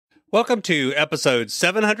Welcome to episode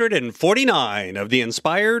 749 of the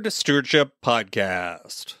Inspired Stewardship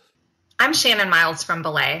Podcast. I'm Shannon Miles from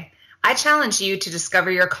Belay. I challenge you to discover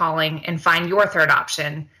your calling and find your third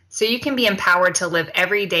option so you can be empowered to live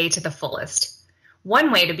every day to the fullest. One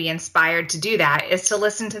way to be inspired to do that is to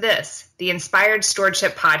listen to this, the Inspired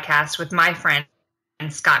Stewardship Podcast with my friend,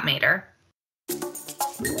 Scott Mader.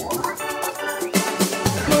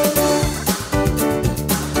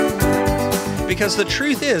 Because the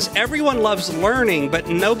truth is, everyone loves learning, but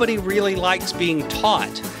nobody really likes being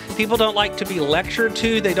taught. People don't like to be lectured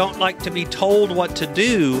to, they don't like to be told what to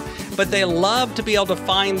do, but they love to be able to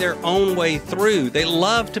find their own way through. They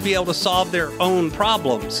love to be able to solve their own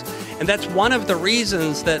problems. And that's one of the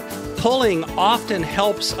reasons that pulling often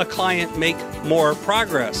helps a client make more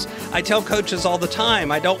progress. I tell coaches all the time,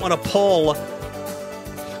 I don't want to pull.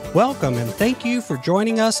 Welcome and thank you for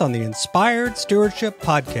joining us on the Inspired Stewardship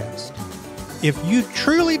Podcast. If you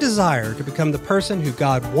truly desire to become the person who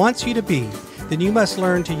God wants you to be, then you must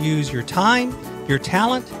learn to use your time, your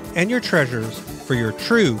talent, and your treasures for your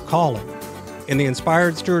true calling. In the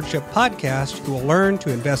Inspired Stewardship Podcast, you will learn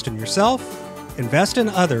to invest in yourself, invest in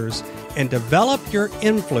others, and develop your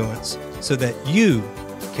influence so that you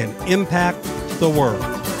can impact the world.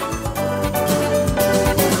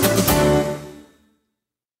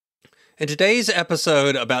 In today's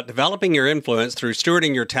episode about developing your influence through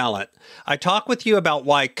stewarding your talent, I talk with you about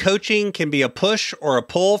why coaching can be a push or a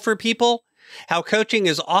pull for people, how coaching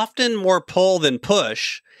is often more pull than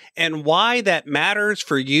push, and why that matters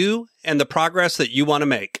for you and the progress that you want to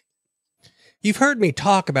make. You've heard me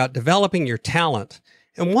talk about developing your talent,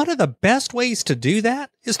 and one of the best ways to do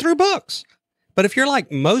that is through books. But if you're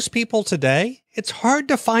like most people today, it's hard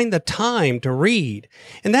to find the time to read.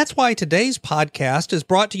 And that's why today's podcast is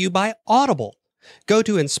brought to you by Audible. Go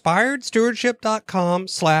to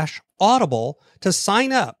inspiredstewardship.com/audible to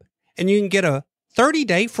sign up, and you can get a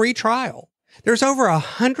 30-day free trial. There's over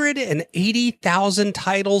 180,000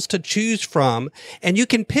 titles to choose from, and you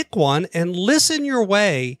can pick one and listen your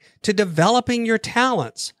way to developing your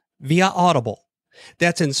talents via Audible.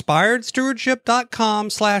 That's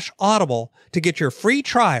inspiredstewardship.com/audible to get your free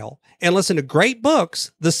trial and listen to great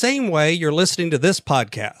books the same way you're listening to this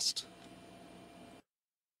podcast.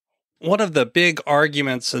 One of the big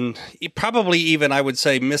arguments, and probably even I would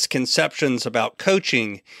say misconceptions about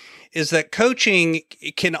coaching, is that coaching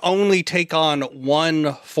can only take on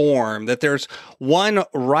one form, that there's one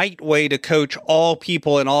right way to coach all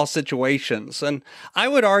people in all situations. And I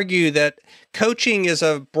would argue that coaching is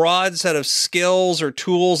a broad set of skills or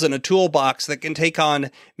tools in a toolbox that can take on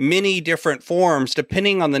many different forms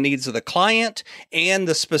depending on the needs of the client and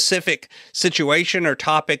the specific situation or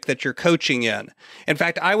topic that you're coaching in. In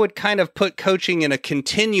fact, I would kind of put coaching in a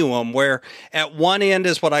continuum where at one end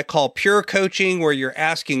is what I call pure coaching, where you're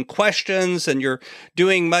asking questions and you're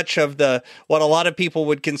doing much of what a lot of people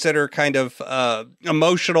would consider kind of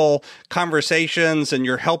emotional conversations, and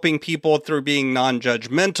you're helping people through being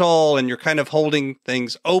non-judgmental, and you're kind of holding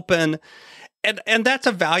things open. And that's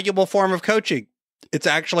a valuable form of coaching. It's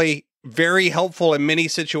actually very helpful in many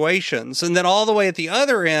situations. And then all the way at the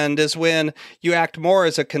other end is when you act more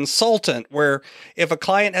as a consultant, where if a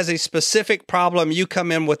client has a specific problem, you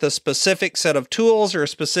come in with a specific set of tools or a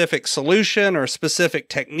specific solution or a specific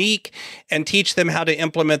technique and teach them how to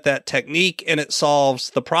implement that technique, and it solves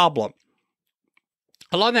the problem.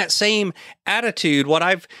 Along that same attitude, what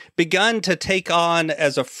I've begun to take on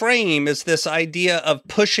as a frame is this idea of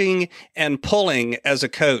pushing and pulling as a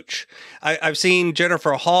coach. I've seen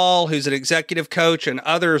Jennifer Hall, who's an executive coach, and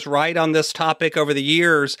others write on this topic over the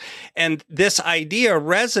years. And this idea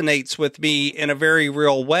resonates with me in a very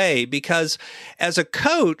real way, because as a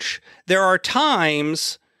coach, there are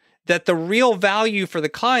times that the real value for the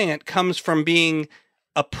client comes from being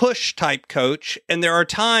a push type coach, and there are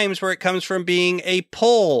times where it comes from being a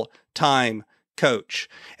pull time coach.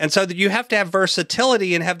 And so that you have to have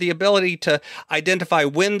versatility and have the ability to identify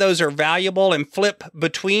when those are valuable and flip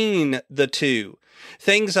between the two.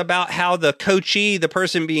 Things about how the coachee, the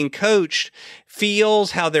person being coached,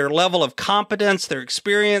 feels, how their level of competence, their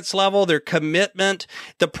experience level, their commitment,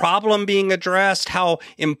 the problem being addressed, how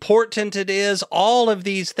important it is. All of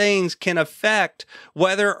these things can affect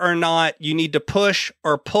whether or not you need to push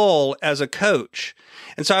or pull as a coach.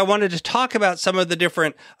 And so I wanted to talk about some of the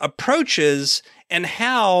different approaches and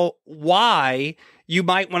why you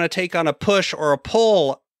might want to take on a push or a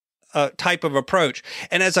pull type of approach.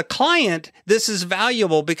 And as a client, this is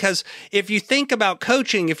valuable because if you think about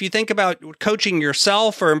coaching, if you think about coaching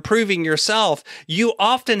yourself or improving yourself, you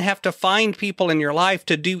often have to find people in your life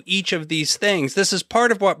to do each of these things. This is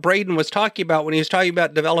part of what Braden was talking about when he was talking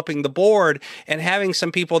about developing the board and having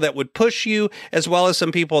some people that would push you as well as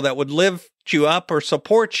some people that would lift you up or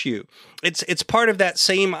support you. It's part of that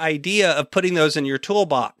same idea of putting those in your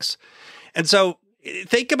toolbox. And so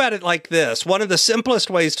think about it like this. One of the simplest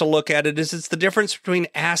ways to look at it is it's the difference between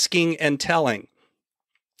asking and telling.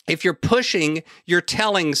 If you're pushing, you're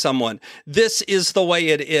telling someone, this is the way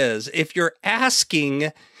it is. If you're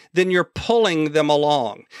asking, then you're pulling them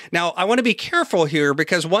along. Now, I want to be careful here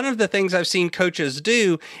because one of the things I've seen coaches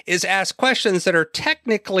do is ask questions that are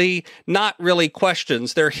technically not really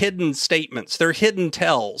questions. They're hidden statements. They're hidden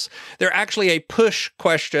tells. They're actually a push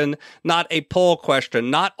question, not a pull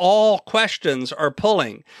question. Not all questions are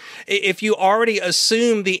pulling. If you already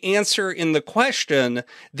assume the answer in the question,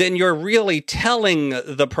 then you're really telling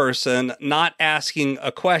the person, not asking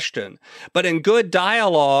a question. But in good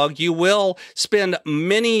dialogue, you will spend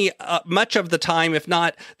much of the time, if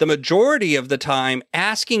not the majority of the time,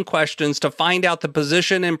 asking questions to find out the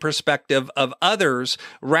position and perspective of others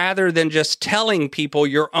rather than just telling people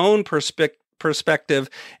your own perspective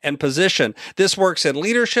and position. This works in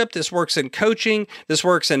leadership. This works in coaching. This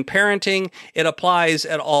works in parenting. It applies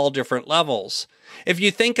at all different levels. If you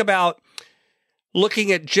think about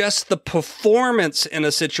looking at just the performance in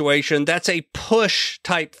a situation, that's a push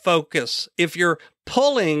type focus. If you're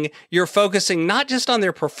pulling, you're focusing not just on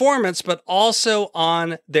their performance, but also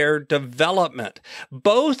on their development.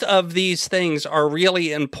 Both of these things are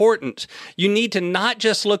really important. You need to not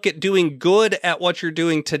just look at doing good at what you're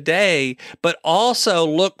doing today, but also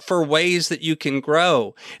look for ways that you can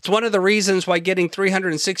grow. It's one of the reasons why getting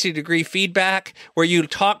 360-degree feedback, where you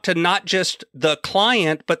talk to not just the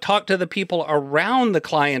client, but talk to the people around the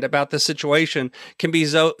client about the situation, can be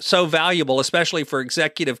so valuable, especially for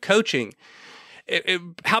executive coaching.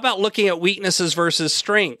 How about looking at weaknesses versus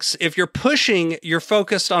strengths? If you're pushing, you're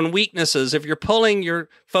focused on weaknesses. If you're pulling, you're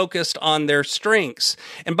focused on their strengths.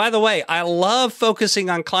 And by the way, I love focusing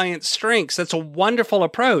on clients' strengths. That's a wonderful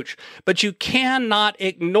approach, but you cannot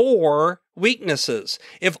ignore weaknesses.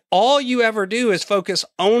 If all you ever do is focus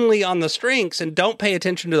only on the strengths and don't pay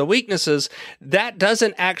attention to the weaknesses, that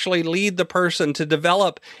doesn't actually lead the person to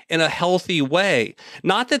develop in a healthy way.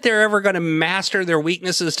 Not that they're ever going to master their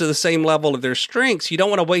weaknesses to the same level of their strengths. You don't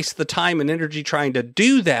want to waste the time and energy trying to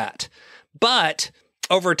do that. But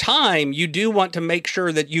over time, you do want to make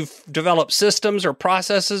sure that you've developed systems or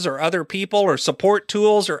processes or other people or support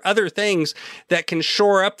tools or other things that can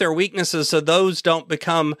shore up their weaknesses so those don't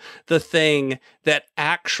become the thing that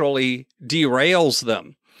actually derails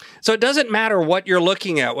them. So it doesn't matter what you're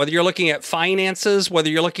looking at, whether you're looking at finances, whether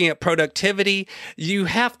you're looking at productivity, you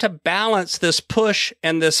have to balance this push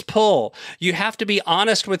and this pull. You have to be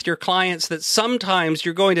honest with your clients that sometimes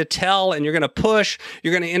you're going to tell and you're going to push,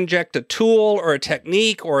 you're going to inject a tool or a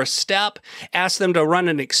technique or a step, ask them to run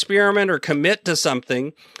an experiment or commit to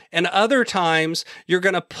something. And other times you're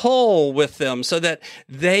going to pull with them so that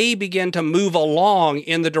they begin to move along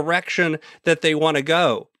in the direction that they want to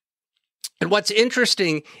go. And what's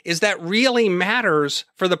interesting is that really matters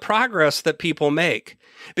for the progress that people make.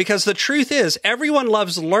 Because the truth is, everyone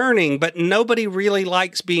loves learning, but nobody really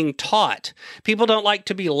likes being taught. People don't like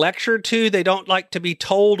to be lectured to. They don't like to be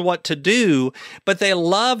told what to do, but they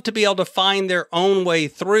love to be able to find their own way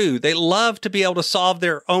through. They love to be able to solve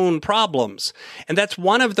their own problems. And that's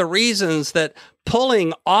one of the reasons that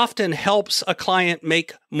pulling often helps a client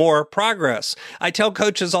make more progress. I tell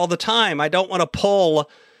coaches all the time, I don't want to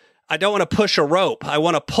push a rope. I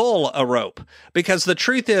want to pull a rope, because the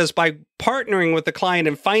truth is, by partnering with the client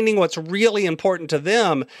and finding what's really important to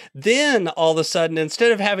them, then all of a sudden,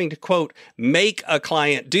 instead of having to, quote, make a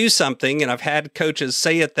client do something, and I've had coaches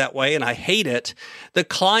say it that way and I hate it, the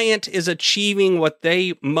client is achieving what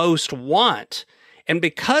they most want. And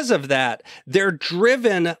because of that, they're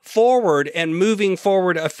driven forward and moving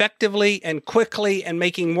forward effectively and quickly and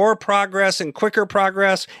making more progress and quicker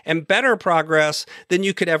progress and better progress than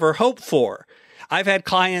you could ever hope for. I've had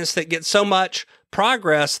clients that get so much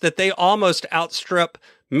progress that they almost outstrip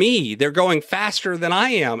me. They're going faster than I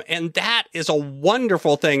am. And that is a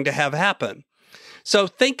wonderful thing to have happen. So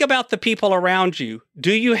think about the people around you.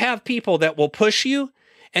 Do you have people that will push you?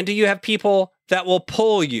 And do you have people that will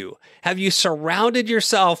pull you? Have you surrounded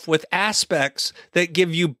yourself with aspects that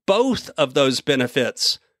give you both of those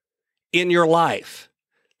benefits in your life?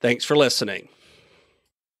 Thanks for listening.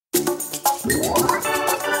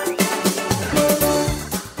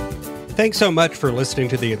 Thanks so much for listening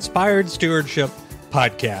to the Inspired Stewardship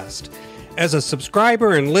podcast. As a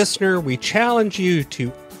subscriber and listener, we challenge you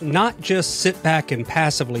to not just sit back and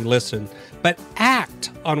passively listen, but act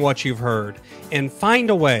on what you've heard and find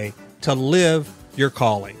a way to live your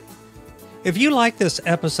calling. If you like this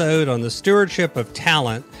episode on the stewardship of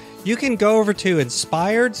talent, you can go over to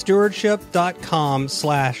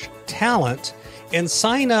inspiredstewardship.com/talent and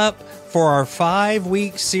sign up for our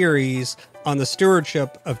 5-week series on the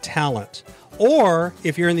stewardship of talent. Or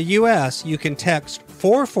if you're in the U.S., you can text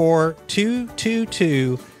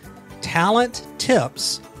 44222 talent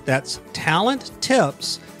tips. That's talent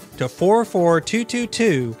tips to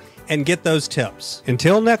 44222 and get those tips.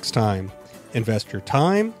 Until next time, invest your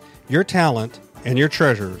time, your talent, and your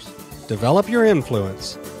treasures. Develop your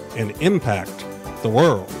influence and impact the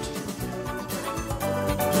world.